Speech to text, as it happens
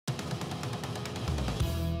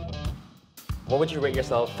What would you rate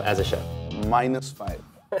yourself as a chef? -5.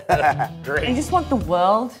 Great. I just want the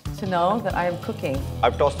world to know that I am cooking.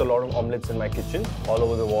 I've tossed a lot of omelets in my kitchen, all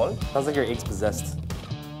over the wall. Sounds like your egg's possessed.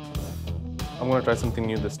 I'm gonna try something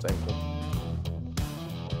new this time.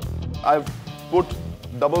 I've put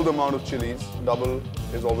double the amount of chilies. Double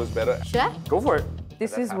is always better. Chef, Go for it.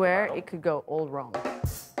 this is where it could go all wrong.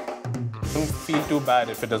 Don't feel too bad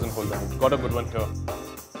if it doesn't hold up. Got a good one here.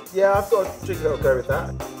 Yeah, I've got a chicken that'll go with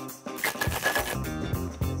that.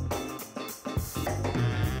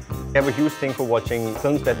 I have a huge thing for watching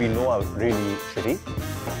films that we know are really shitty.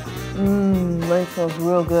 Mine smells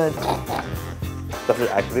real good. Stuff is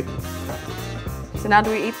accurate. So now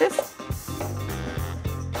do we eat this?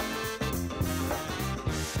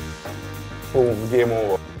 Boom, game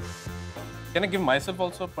over. Can I give myself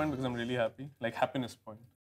also a point because I'm really happy? Like happiness point.